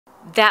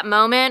That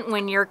moment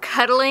when you're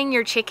cuddling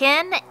your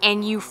chicken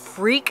and you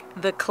freak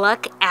the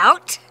cluck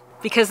out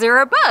because there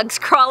are bugs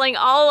crawling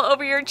all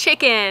over your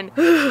chicken.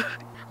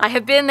 I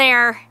have been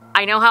there.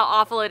 I know how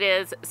awful it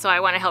is, so I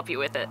want to help you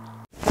with it.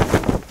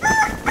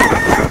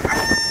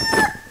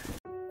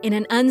 In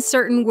an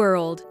uncertain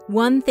world,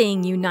 one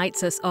thing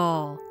unites us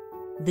all: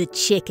 the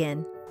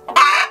chicken.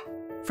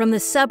 From the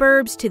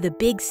suburbs to the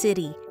big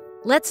city,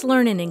 let's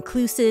learn an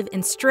inclusive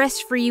and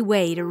stress-free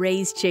way to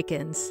raise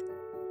chickens.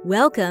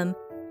 Welcome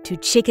to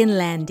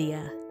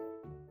Chickenlandia.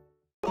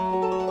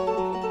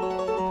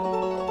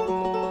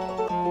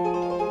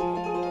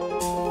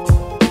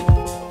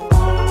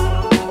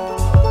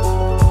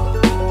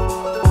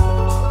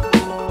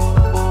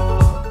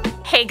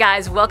 Hey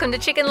guys, welcome to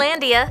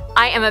Chickenlandia.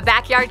 I am a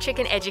backyard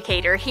chicken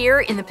educator here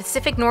in the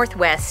Pacific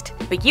Northwest,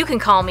 but you can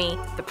call me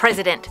the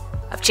president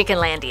of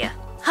Chickenlandia.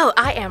 Oh,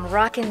 I am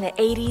rocking the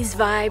 80s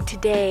vibe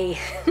today.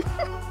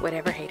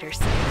 Whatever, haters.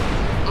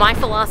 My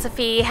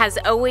philosophy has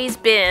always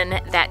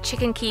been that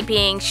chicken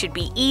keeping should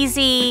be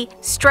easy,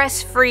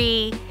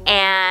 stress-free,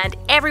 and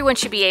everyone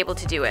should be able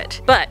to do it.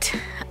 But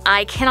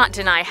I cannot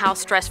deny how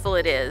stressful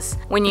it is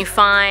when you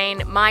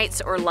find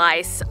mites or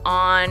lice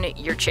on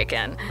your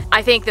chicken.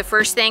 I think the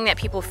first thing that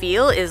people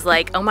feel is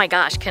like, oh my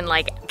gosh, can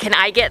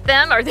I get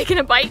them? Are they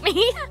gonna bite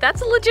me?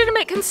 That's a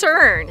legitimate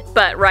concern.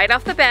 But right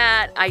off the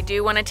bat, I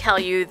do want to tell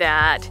you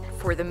that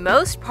for the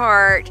most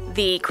part,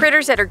 the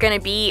critters that are gonna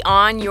be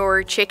on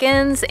your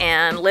chickens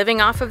and living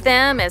off of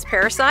them as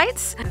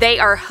parasites, they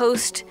are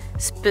host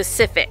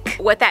specific.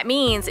 What that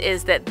means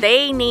is that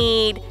they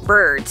need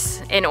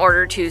birds in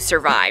order to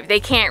survive.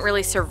 They can't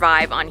really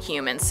survive on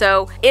humans.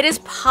 So it is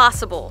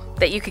possible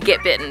that you could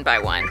get bitten by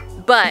one,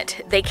 but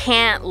they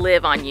can't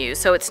live on you.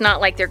 So it's not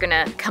like they're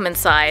gonna come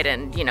inside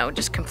and, you know,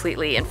 just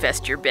completely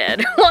infest your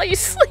bed while you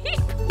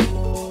sleep.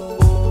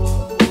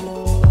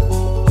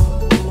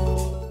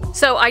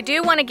 So I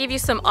do want to give you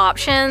some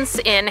options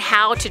in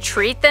how to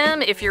treat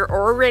them if you're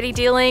already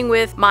dealing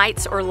with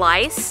mites or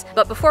lice.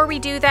 But before we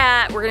do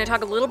that, we're going to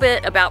talk a little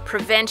bit about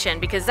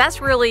prevention, because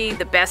that's really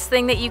the best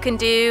thing that you can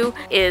do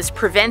is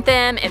prevent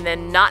them and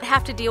then not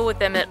have to deal with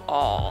them at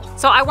all.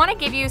 So I want to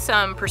give you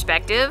some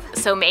perspective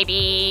so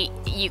maybe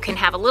you can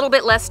have a little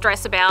bit less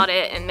stress about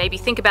it and maybe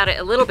think about it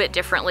a little bit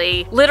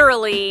differently.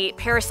 Literally,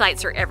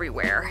 parasites are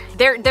everywhere.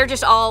 They're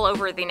just all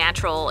over the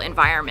natural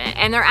environment,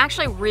 and they're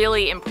actually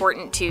really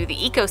important to the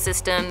ecosystem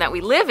that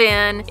we live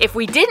in. If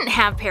we didn't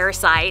have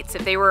parasites,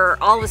 if they were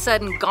all of a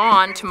sudden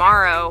gone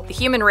tomorrow, the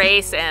human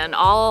race and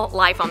all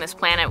life on this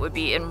planet would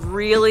be in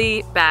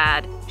really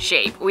bad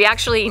shape. We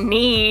actually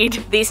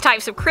need these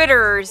types of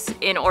critters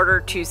in order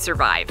to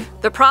survive.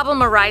 The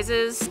problem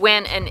arises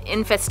when an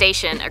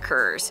infestation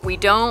occurs. We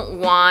don't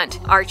want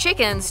our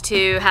chickens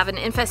to have an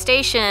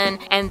infestation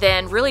and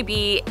then really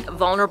be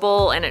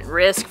vulnerable and at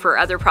risk for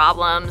other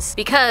problems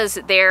because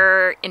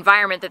their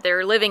environment that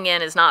they're living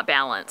in is not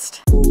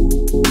balanced.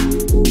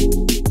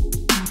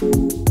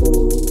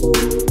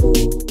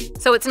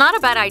 So it's not a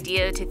bad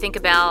idea to think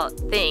about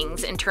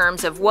things in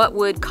terms of what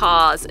would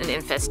cause an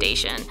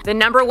infestation. The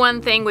number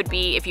one thing would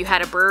be if you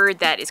had a bird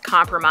that is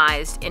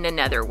compromised in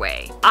another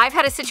way. I've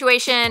had a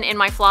situation in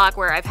my flock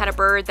where I've had a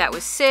bird that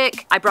was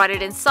sick. I brought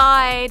it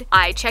inside.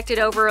 I checked it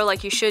over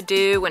like you should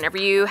do whenever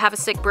you have a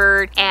sick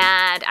bird,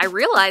 and I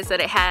realized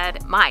that it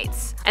had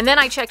mites. And then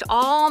I checked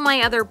all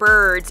my other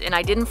birds and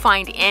I didn't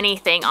find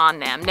anything on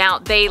them. Now,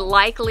 they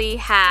likely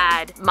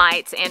had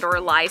mites and or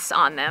lice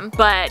on them,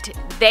 but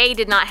they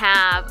did not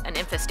have an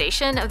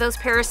infestation of those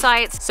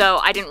parasites, so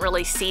I didn't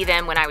really see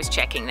them when I was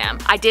checking them.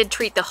 I did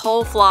treat the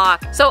whole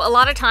flock. So a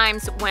lot of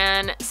times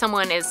when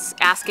someone is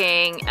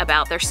asking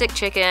about their sick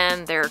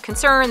chicken, they're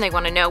concerned, they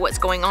want to know what's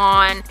going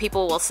on,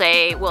 people will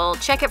say, well,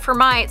 check it for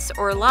mites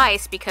or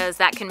lice because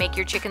that can make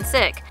your chicken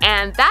sick.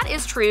 And that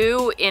is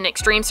true in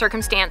extreme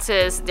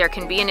circumstances. There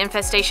can be an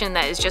infestation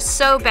that is just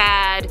so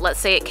bad. Let's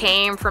say it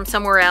came from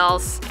somewhere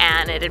else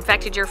and it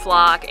infected your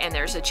flock, and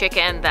there's a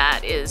chicken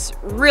that is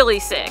really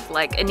sick,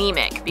 like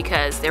anemic,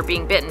 because they're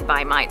being bitten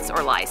by mites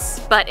or lice.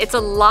 But it's a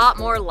lot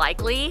more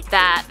likely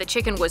that the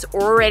chicken was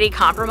already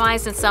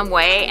compromised in some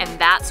way, and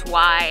that's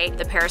why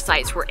the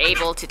parasites were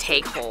able to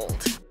take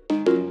hold.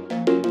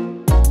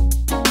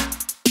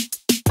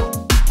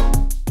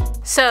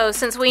 So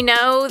since we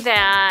know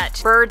that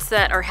birds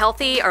that are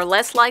healthy are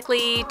less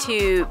likely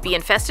to be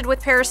infested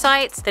with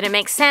parasites, then it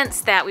makes sense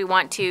that we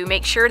want to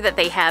make sure that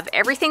they have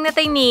everything that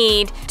they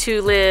need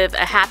to live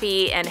a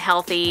happy and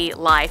healthy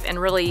life and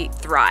really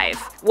thrive.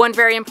 One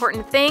very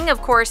important thing, of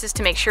course, is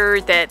to make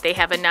sure that they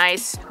have a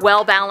nice,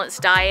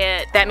 well-balanced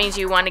diet. That means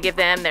you want to give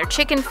them their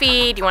chicken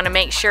feed. You want to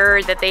make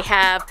sure that they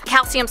have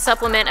calcium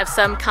supplement of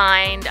some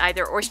kind,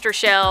 either oyster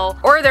shell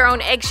or their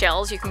own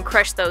eggshells. You can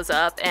crush those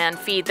up and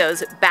feed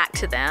those back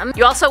to them.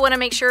 You also want to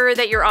make sure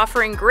that you're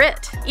offering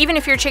grit. Even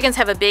if your chickens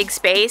have a big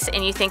space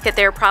and you think that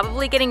they're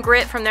probably getting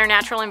grit from their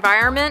natural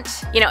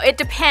environment, you know, it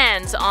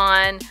depends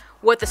on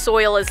what the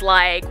soil is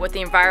like, what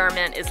the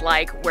environment is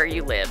like where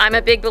you live. I'm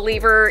a big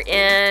believer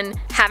in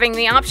having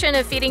the option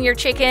of feeding your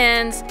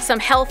chickens some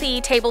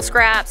healthy table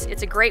scraps.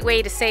 It's a great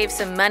way to save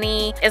some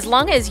money. As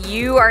long as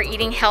you are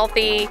eating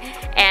healthy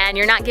and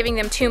you're not giving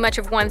them too much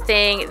of one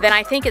thing, then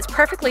I think it's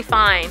perfectly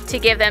fine to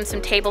give them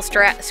some table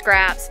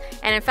scraps.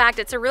 And in fact,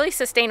 it's a really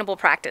sustainable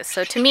practice.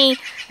 So to me,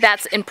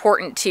 that's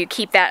important to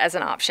keep that as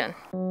an option.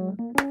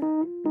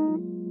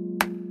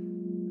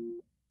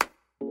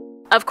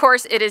 Of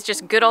course, it is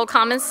just good old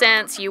common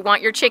sense. You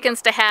want your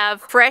chickens to have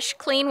fresh,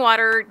 clean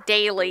water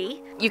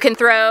daily. You can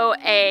throw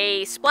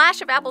a splash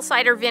of apple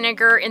cider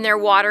vinegar in their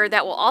water.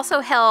 That will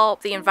also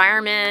help the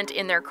environment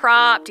in their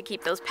crop to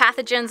keep those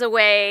pathogens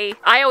away.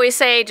 I always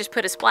say just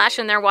put a splash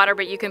in their water,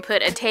 but you can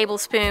put a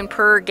tablespoon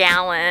per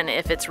gallon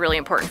if it's really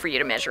important for you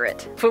to measure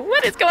it. But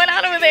what is going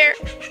on over there?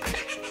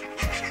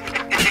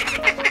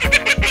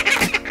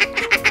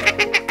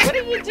 What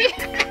are you doing?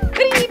 What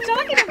are you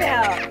talking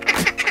about?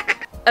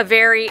 A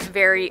very,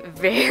 very,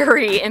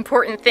 very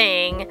important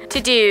thing to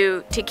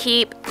do to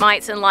keep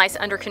mites and lice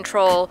under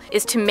control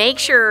is to make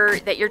sure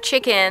that your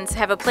chickens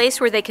have a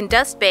place where they can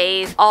dust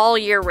bathe all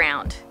year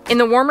round. In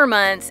the warmer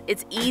months,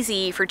 it's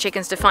easy for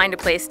chickens to find a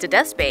place to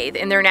dust bathe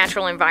in their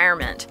natural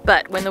environment.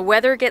 But when the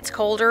weather gets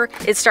colder,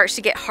 it starts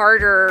to get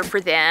harder for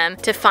them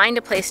to find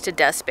a place to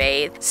dust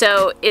bathe.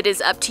 So it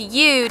is up to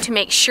you to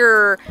make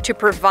sure to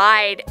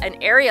provide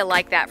an area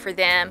like that for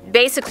them.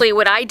 Basically,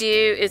 what I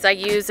do is I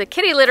use a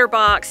kitty litter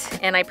box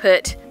and I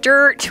put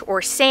dirt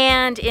or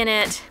sand in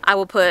it. I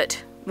will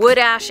put wood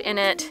ash in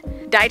it,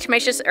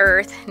 diatomaceous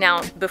earth.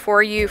 Now,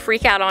 before you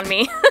freak out on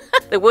me,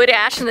 the wood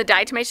ash and the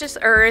diatomaceous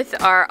earth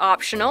are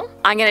optional.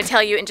 I'm gonna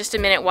tell you in just a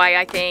minute why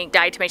I think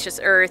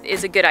diatomaceous earth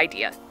is a good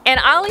idea. And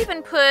I'll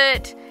even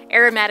put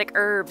aromatic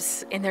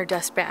herbs in their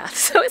dust bath.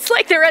 So it's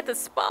like they're at the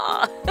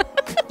spa.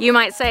 You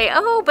might say,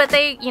 oh, but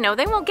they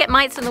won't get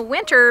mites in the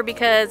winter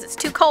because it's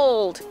too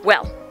cold.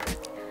 Well,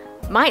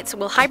 mites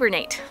will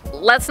hibernate.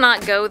 Let's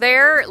not go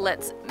there.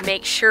 Let's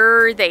make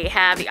sure they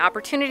have the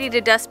opportunity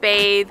to dust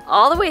bathe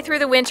all the way through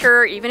the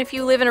winter, even if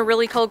you live in a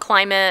really cold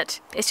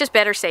climate. It's just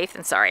better safe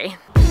than sorry.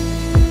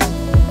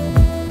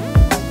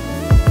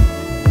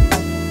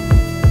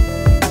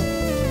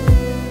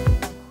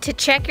 To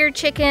check your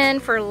chicken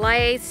for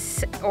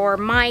lice or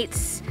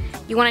mites,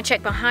 you want to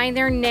check behind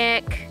their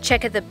neck,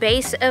 check at the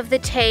base of the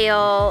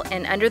tail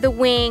and under the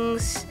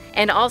wings,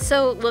 and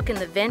also look in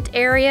the vent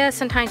area.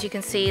 Sometimes you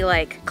can see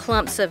like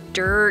clumps of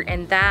dirt,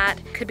 and that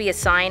could be a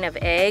sign of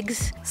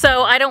eggs.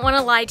 So I don't want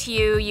to lie to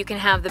you. You can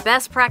have the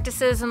best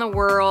practices in the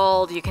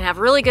world, you can have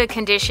really good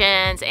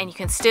conditions, and you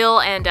can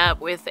still end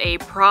up with a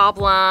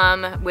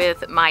problem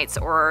with mites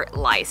or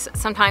lice.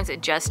 Sometimes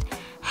it just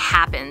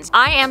happens.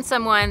 I am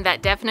someone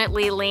that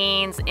definitely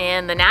leans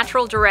in the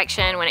natural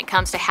direction when it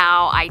comes to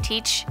how I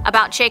teach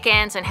about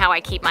chickens and how I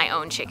keep my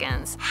own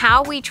chickens.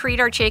 How we treat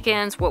our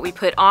chickens, what we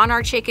put on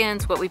our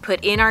chickens, what we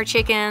put in our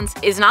chickens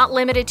is not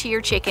limited to your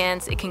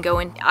chickens. It can go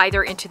in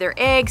either into their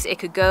eggs, it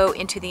could go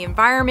into the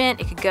environment,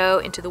 it could go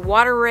into the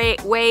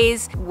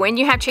waterways. When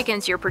you have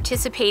chickens, you're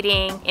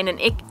participating in an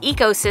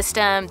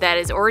ecosystem that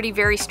is already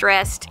very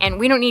stressed, and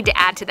we don't need to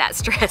add to that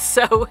stress.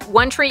 So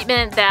one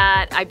treatment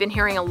that I've been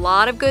hearing a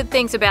lot of good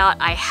things about,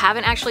 I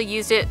haven't actually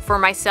used it for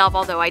myself,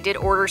 although I did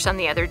order some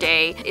the other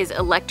day, is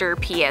Elector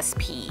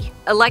PSP.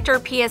 Elector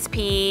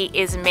PSP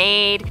is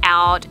made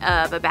out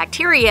of a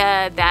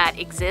bacteria that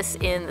exists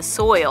in the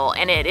soil,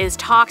 and it is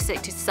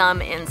toxic to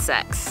some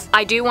insects.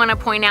 I do want to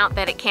point out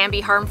that it can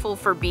be harmful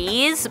for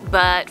bees,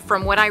 but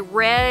from what I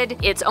read,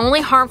 it's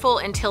only harmful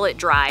until it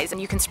dries. And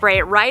you can spray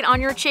it right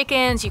on your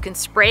chickens, you can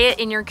spray it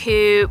in your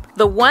coop.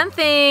 The one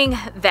thing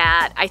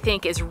that I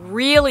think is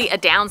really a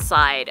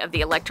downside of the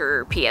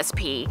Elector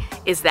PSP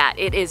is that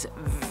it is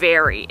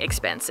very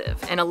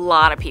expensive, and a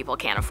lot of people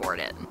can't afford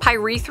it.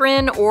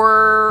 Pyrethrin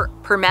or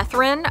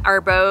permethrin are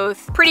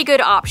both pretty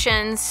good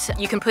options.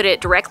 You can put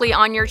it directly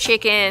on your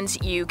chickens,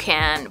 you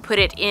can put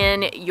it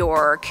in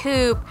your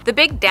coop. The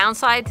big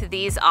downside to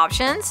these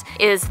options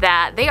is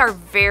that they are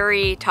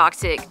very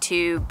toxic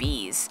to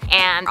bees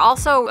and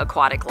also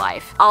aquatic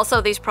life.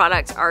 Also, these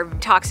products are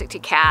toxic to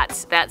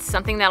cats. That's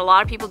something that a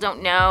lot of people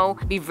don't know.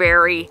 Be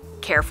very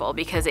careful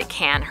because it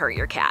can hurt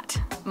your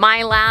cat.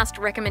 My last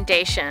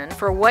recommendation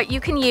for what you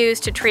can use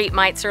to treat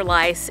mites or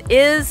lice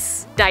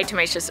is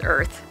diatomaceous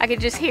earth. I could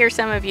just hear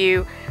some of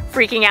you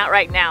freaking out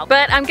right now.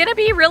 But I'm gonna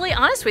be really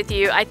honest with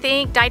you. I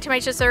think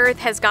diatomaceous earth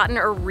has gotten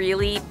a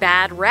really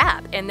bad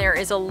rap, and there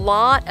is a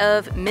lot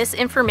of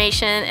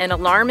misinformation and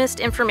alarmist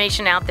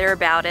information out there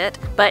about it.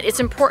 But it's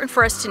important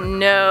for us to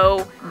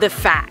know the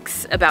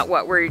facts about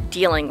what we're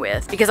dealing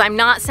with, because I'm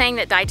not saying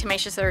that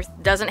diatomaceous earth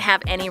doesn't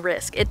have any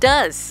risk. It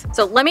does.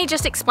 So let me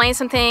just explain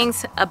some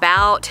things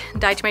about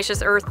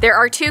diatomaceous earth. There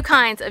are two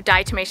kinds of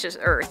diatomaceous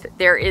earth.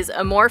 There is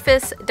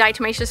amorphous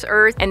diatomaceous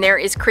earth and there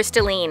is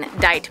crystalline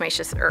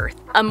diatomaceous earth.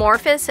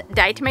 Amorphous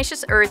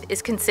diatomaceous earth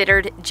is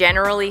considered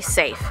generally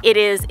safe. It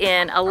is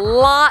in a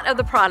lot of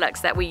the products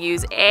that we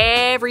use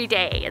every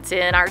day. It's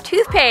in our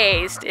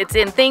toothpaste, it's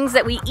in things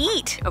that we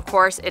eat. Of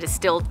course, it is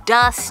still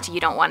dust. You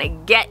don't want to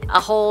get a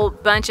whole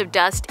bunch of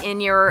dust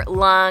in your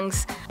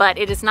lungs, but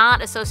it is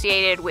not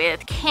associated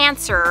with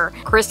cancer.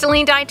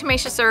 Crystalline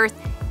diatomaceous earth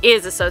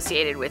is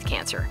associated with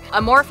cancer.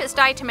 Amorphous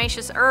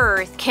diatomaceous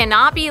earth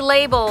cannot be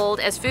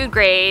labeled as food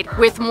grade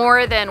with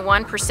more than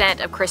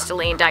 1% of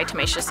crystalline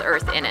diatomaceous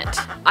earth in it.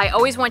 I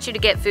always want you to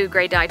get food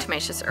grade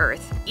diatomaceous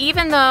earth.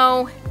 Even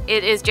though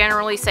it is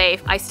generally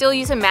safe, I still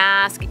use a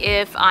mask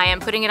if I am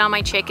putting it on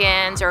my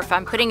chickens or if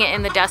I'm putting it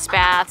in the dust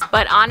baths.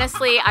 But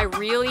honestly, I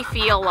really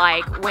feel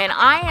like when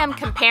I am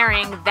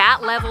comparing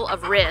that level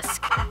of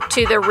risk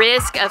to the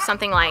risk of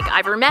something like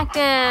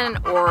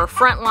ivermectin or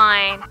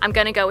frontline, I'm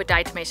gonna go with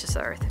diatomaceous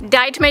earth.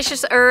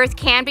 Diatomaceous earth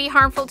can be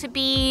harmful to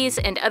bees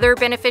and other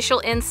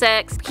beneficial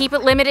insects. Keep it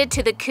limited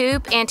to the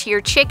coop and to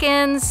your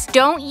chickens.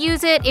 Don't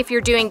use it if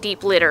you're doing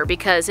deep litter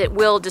because it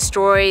will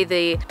destroy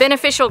the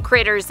beneficial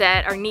critters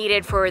that are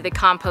needed for the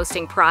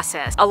composting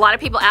process. A lot of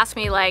people ask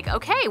me like,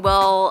 okay,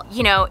 well,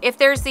 you know, if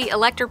there's the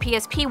Elector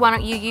PSP, why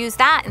don't you use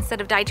that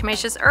instead of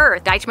diatomaceous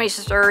earth?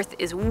 Diatomaceous earth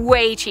is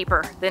way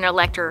cheaper than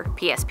Elector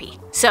PSP.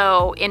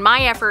 So in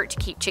my effort to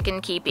keep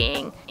chicken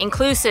keeping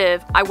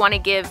inclusive, I want to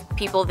give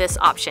people this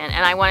option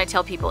and I want to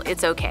tell people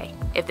it's okay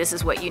if this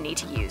is what you need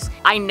to use.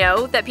 I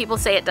know that people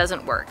say it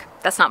doesn't work.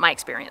 That's not my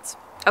experience.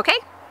 Okay?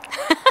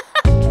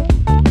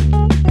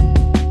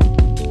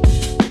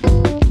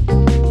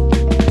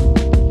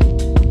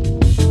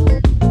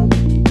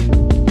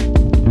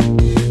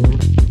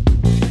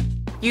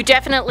 You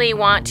definitely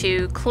want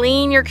to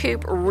clean your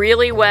coop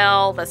really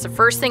well. That's the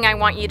first thing I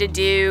want you to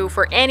do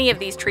for any of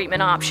these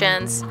treatment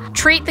options.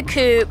 Treat the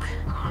coop,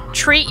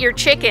 treat your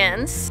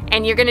chickens,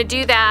 and you're gonna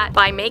do that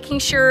by making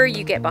sure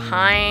you get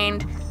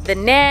behind the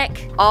neck,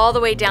 all the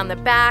way down the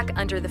back,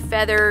 under the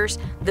feathers,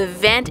 the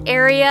vent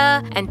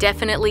area, and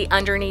definitely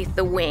underneath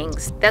the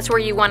wings. That's where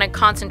you want to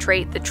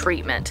concentrate the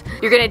treatment.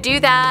 You're gonna do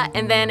that,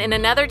 and then in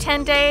another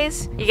 10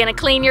 days, you're gonna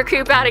clean your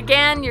coop out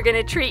again, you're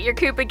gonna treat your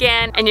coop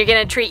again, and you're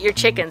gonna treat your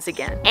chickens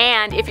again.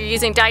 And if you're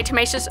using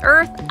diatomaceous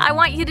earth, I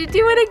want you to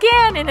do it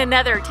again in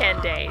another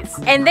 10 days.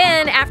 And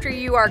then after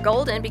you are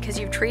golden, because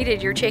you've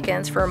treated your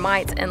chickens for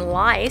mites and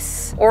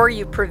lice, or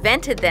you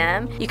prevented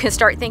them, you can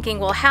start thinking,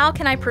 well, how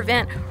can I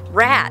prevent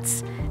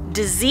rats,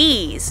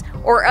 disease,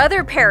 or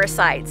other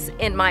parasites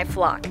in my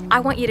flock? I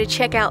want you to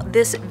check out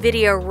this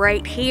video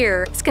right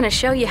here. It's gonna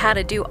show you how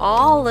to do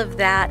all of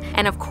that.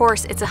 And of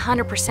course, it's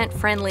 100%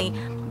 friendly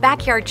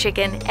backyard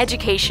chicken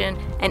education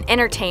and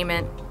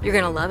entertainment. You're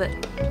gonna love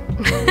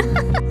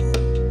it.